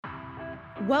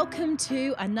Welcome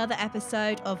to another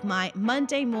episode of my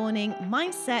Monday morning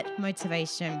mindset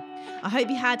motivation. I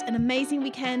hope you had an amazing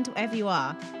weekend wherever you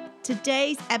are.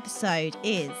 Today's episode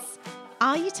is,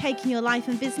 are you taking your life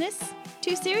and business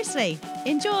too seriously?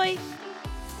 Enjoy.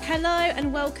 Hello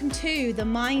and welcome to the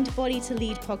Mind Body to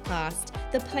Lead podcast,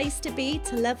 the place to be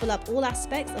to level up all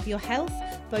aspects of your health,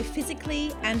 both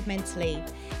physically and mentally.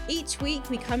 Each week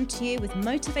we come to you with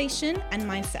motivation and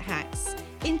mindset hacks,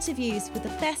 interviews with the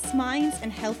best minds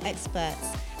and health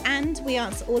experts, and we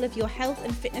answer all of your health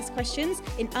and fitness questions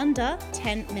in under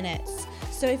 10 minutes.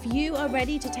 So if you are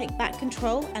ready to take back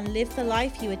control and live the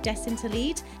life you are destined to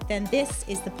lead, then this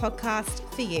is the podcast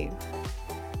for you.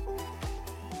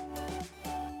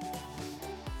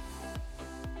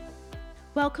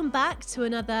 Welcome back to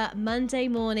another Monday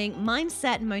morning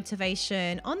mindset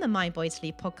motivation on the Mind Body to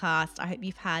Lead podcast. I hope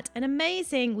you've had an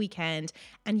amazing weekend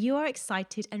and you are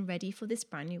excited and ready for this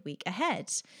brand new week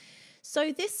ahead.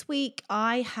 So this week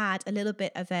I had a little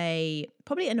bit of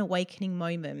probably an awakening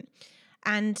moment,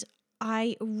 and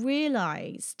I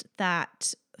realized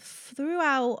that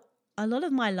throughout a lot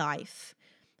of my life,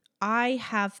 I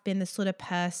have been the sort of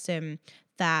person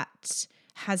that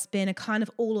has been a kind of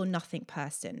all or nothing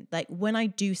person. Like when I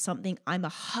do something, I'm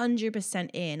 100%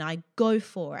 in, I go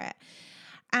for it.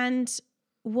 And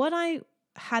what I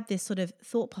had this sort of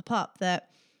thought pop up that,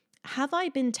 have I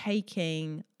been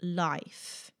taking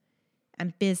life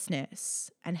and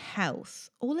business and health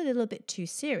all a little bit too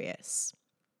serious?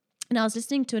 And I was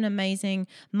listening to an amazing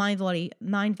Mind Valley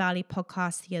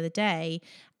podcast the other day,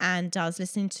 and I was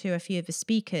listening to a few of the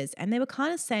speakers, and they were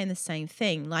kind of saying the same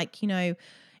thing. Like,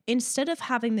 instead of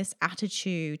having this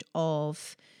attitude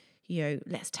of,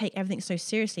 let's take everything so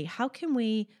seriously, how can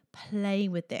we play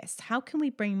with this? How can we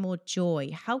bring more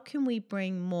joy? How can we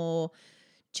bring more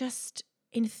just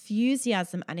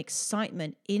enthusiasm and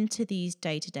excitement into these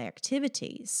day-to-day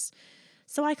activities?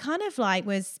 So I kind of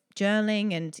was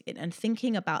journaling and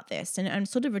thinking about this and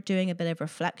sort of doing a bit of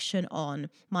reflection on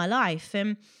my life.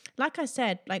 And like I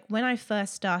said, when I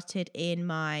first started in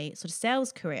my sort of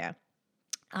sales career,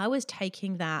 I was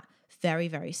taking that very,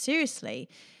 very seriously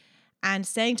and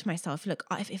saying to myself, look,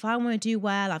 if I want to do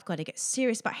well, I've got to get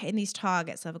serious about hitting these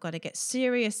targets. I've got to get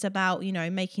serious about,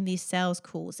 making these sales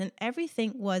calls. And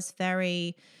everything was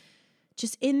very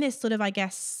just in this sort of, I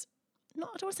guess, I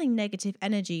don't want to say negative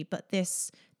energy, but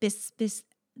this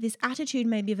attitude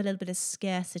maybe of a little bit of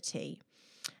scarcity.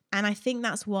 And I think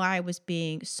that's why I was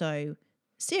being so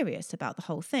serious about the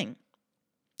whole thing.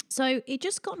 So it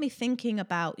just got me thinking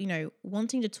about,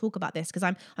 wanting to talk about this, because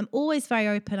I'm always very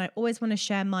open. I always want to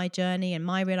share my journey and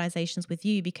my realizations with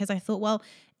you, because I thought, well,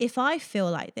 if I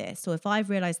feel like this, or if I've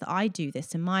realized that I do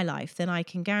this in my life, then I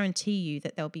can guarantee you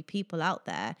that there'll be people out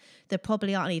there that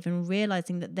probably aren't even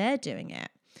realizing that they're doing it.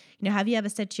 Have you ever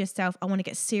said to yourself, I want to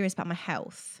get serious about my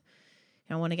health?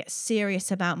 I want to get serious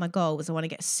about my goals. I want to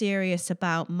get serious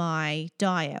about my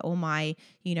diet or my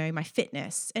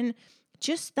fitness. And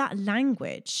just that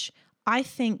language, I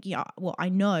think, I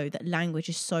know that language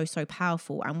is so, so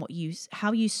powerful, and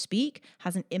how you speak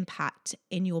has an impact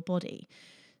in your body.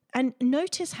 And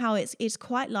notice how it's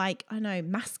quite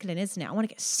masculine, isn't it? I want to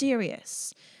get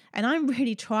serious. And I'm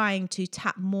really trying to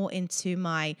tap more into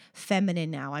my feminine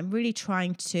now. I'm really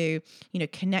trying to,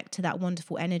 connect to that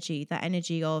wonderful energy, that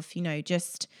energy of,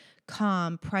 just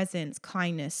calm, presence,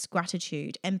 kindness,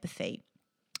 gratitude, empathy.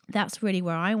 That's really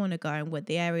where I want to go and what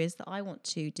the areas that I want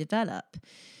to develop.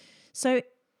 So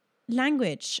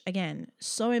language, again,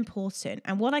 so important.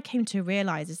 And what I came to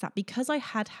realize is that because I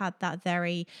had that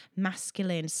very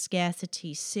masculine,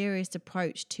 scarcity, serious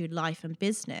approach to life and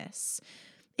business,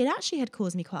 it actually had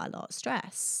caused me quite a lot of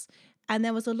stress. And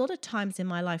there was a lot of times in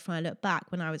my life when I look back,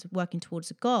 when I was working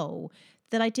towards a goal,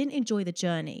 that I didn't enjoy the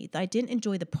journey, that I didn't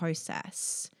enjoy the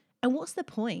process. And what's the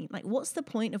point? What's the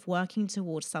point of working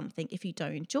towards something if you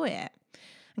don't enjoy it?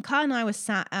 And Kyle and I were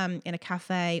sat in a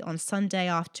cafe on Sunday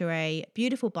after a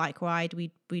beautiful bike ride.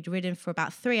 We'd ridden for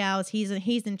about 3 hours. He's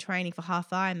in training for half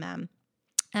Ironman.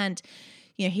 And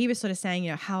he was sort of saying,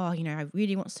 how I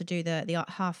really wants to do the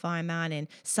half Ironman in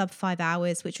sub 5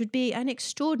 hours, which would be an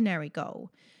extraordinary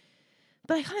goal.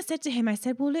 But I kind of said to him, I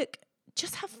said, well, look,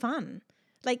 just have fun.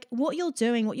 What you're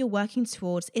doing, what you're working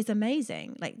towards is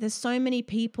amazing. There's so many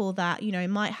people that,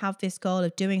 might have this goal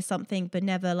of doing something, but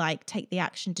never take the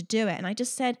action to do it. And I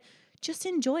just said, just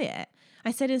enjoy it.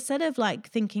 I said, instead of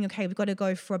thinking, okay, we've got to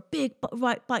go for a big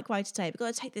bike ride today. We've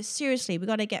got to take this seriously. We've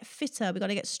got to get fitter. We've got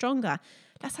to get stronger.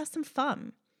 Let's have some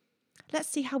fun. Let's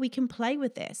see how we can play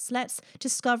with this. Let's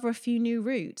discover a few new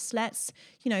routes. Let's,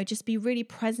 just be really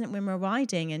present when we're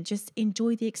riding and just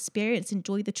enjoy the experience,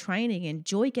 enjoy the training,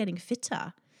 enjoy getting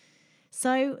fitter.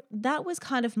 So that was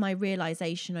kind of my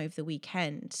realization over the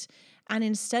weekend. And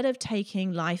instead of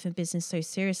taking life and business so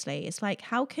seriously, it's like,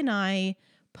 how can I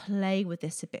play with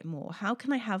this a bit more? How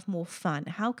can I have more fun?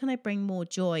 How can I bring more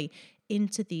joy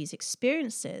into these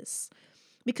experiences?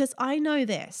 Because I know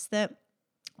this, that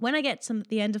when I get to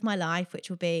the end of my life, which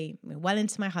will be well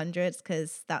into my hundreds,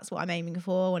 because that's what I'm aiming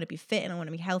for, I want to be fit and I want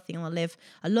to be healthy and I want to live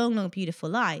a long, long, beautiful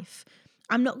life.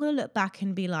 I'm not going to look back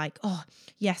and be like, oh,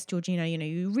 yes, Georgina,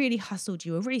 you really hustled,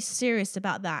 you were really serious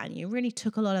about that and you really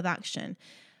took a lot of action.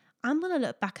 I'm going to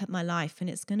look back at my life and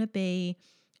it's going to be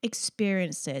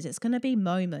experiences. It's going to be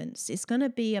moments. It's going to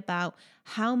be about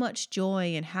how much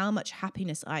joy and how much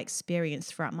happiness I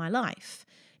experienced throughout my life.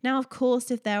 Now, of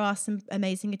course, if there are some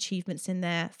amazing achievements in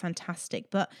there, fantastic.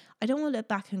 But I don't want to look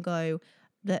back and go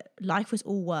that life was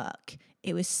all work.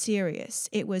 It was serious.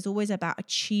 It was always about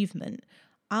achievement.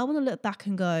 I want to look back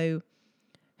and go,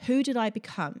 who did I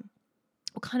become?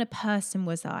 What kind of person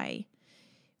was I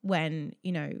when,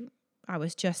 I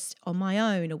was just on my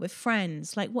own or with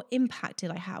friends? Like, what impact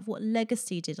did I have? What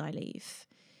legacy did I leave?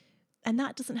 And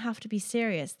that doesn't have to be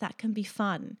serious. That can be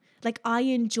fun. Like, I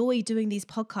enjoy doing these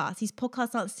podcasts. These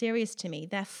podcasts aren't serious to me.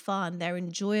 They're fun. They're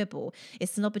enjoyable.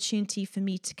 It's an opportunity for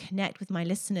me to connect with my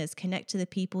listeners, connect to the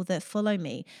people that follow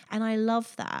me. And I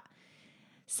love that.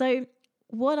 So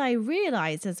what I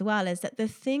realize as well is that the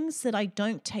things that I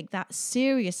don't take that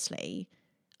seriously,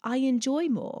 I enjoy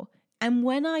more. And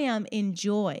when I am in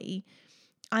joy,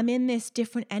 I'm in this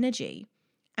different energy.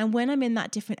 And when I'm in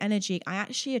that different energy, I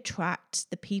actually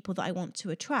attract the people that I want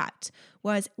to attract.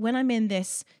 Whereas when I'm in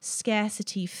this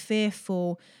scarcity,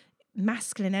 fearful,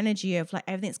 masculine energy of like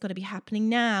everything's got to be happening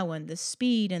now and the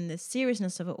speed and the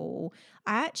seriousness of it all,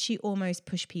 I actually almost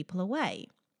push people away.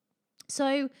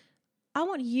 So I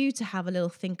want you to have a little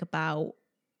think about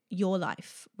your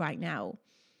life right now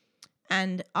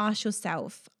and ask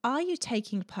yourself, are you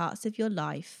taking parts of your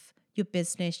life, your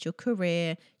business, your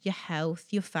career, your health,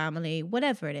 your family,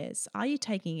 whatever it is, are you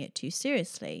taking it too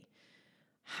seriously?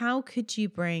 How could you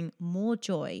bring more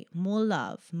joy, more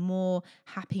love, more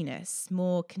happiness,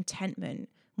 more contentment,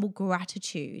 more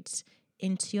gratitude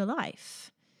into your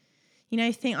life?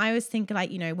 I always think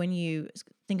like, when you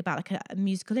think about like a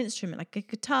musical instrument, like a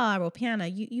guitar or piano,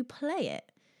 you play it.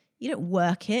 You don't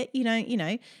work it,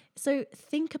 So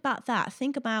think about that.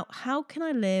 Think about, how can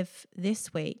I live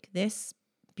this week, this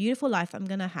beautiful life I'm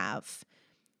going to have,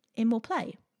 in more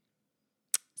play?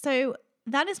 So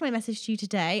that is my message to you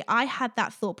today. I had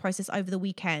that thought process over the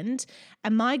weekend,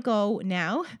 and my goal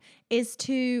now is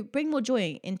to bring more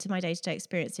joy into my day-to-day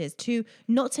experiences, to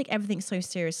not take everything so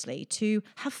seriously, to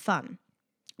have fun,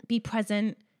 be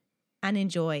present, and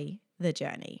enjoy the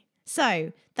journey.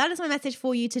 So that is my message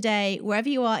for you today. Wherever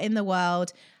you are in the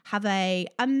world, have an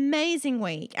amazing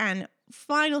week. And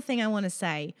final thing I want to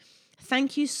say,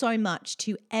 thank you so much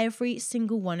to every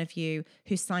single one of you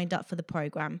who signed up for the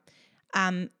program.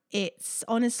 It's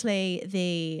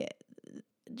honestly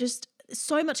just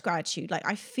so much gratitude. Like,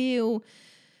 I feel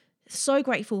so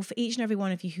grateful for each and every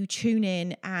one of you who tune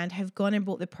in and have gone and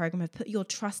bought the program, have put your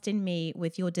trust in me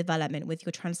with your development, with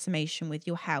your transformation, with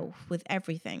your health, with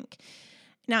everything.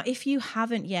 Now, if you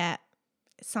haven't yet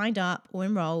signed up or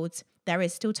enrolled, there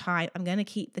is still time. I'm going to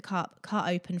keep the cart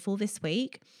open for this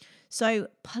week. So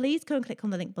please go and click on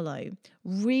the link below.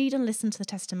 Read and listen to the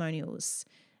testimonials.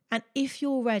 And if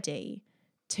you're ready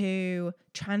to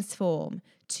transform,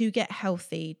 to get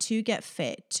healthy, to get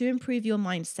fit, to improve your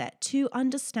mindset, to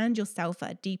understand yourself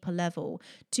at a deeper level,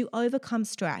 to overcome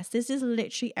stress, this is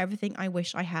literally everything I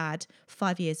wish I had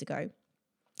 5 years ago.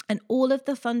 And all of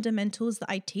the fundamentals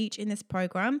that I teach in this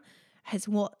program has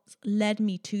what led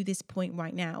me to this point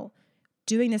right now,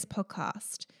 doing this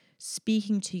podcast,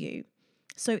 speaking to you.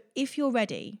 So if you're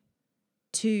ready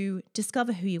to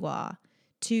discover who you are,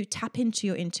 to tap into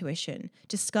your intuition,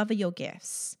 discover your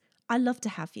gifts, I'd love to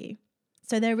have you.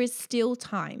 So there is still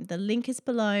time. The link is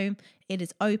below. It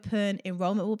is open.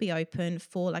 Enrollment will be open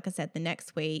for, like I said, the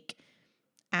next week.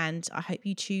 And I hope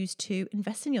you choose to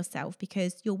invest in yourself,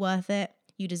 because you're worth it.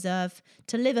 You deserve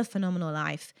to live a phenomenal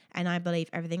life. And I believe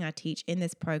everything I teach in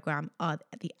this program are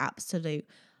the absolute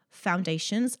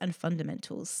foundations and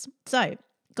fundamentals. So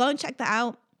go and check that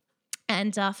out.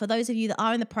 And for those of you that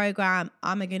are in the program,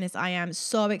 oh my goodness, I am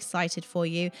so excited for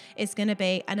you. It's going to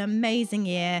be an amazing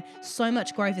year. So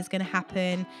much growth is going to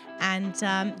happen. And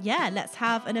let's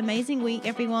have an amazing week,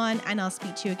 everyone. And I'll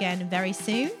speak to you again very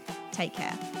soon. Take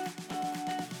care.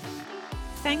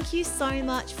 Thank you so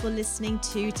much for listening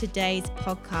to today's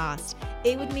podcast.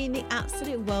 It would mean the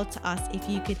absolute world to us if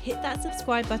you could hit that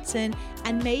subscribe button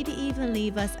and maybe even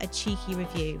leave us a cheeky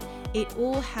review. It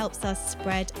all helps us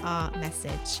spread our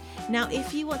message. Now,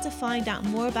 if you want to find out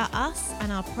more about us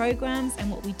and our programs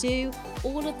and what we do,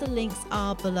 all of the links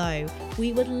are below.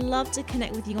 We would love to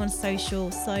connect with you on social,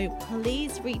 so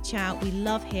please reach out. We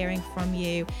love hearing from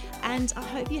you. And I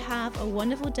hope you have a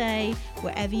wonderful day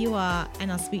wherever you are,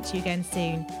 and I'll speak to you again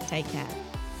soon. Take care.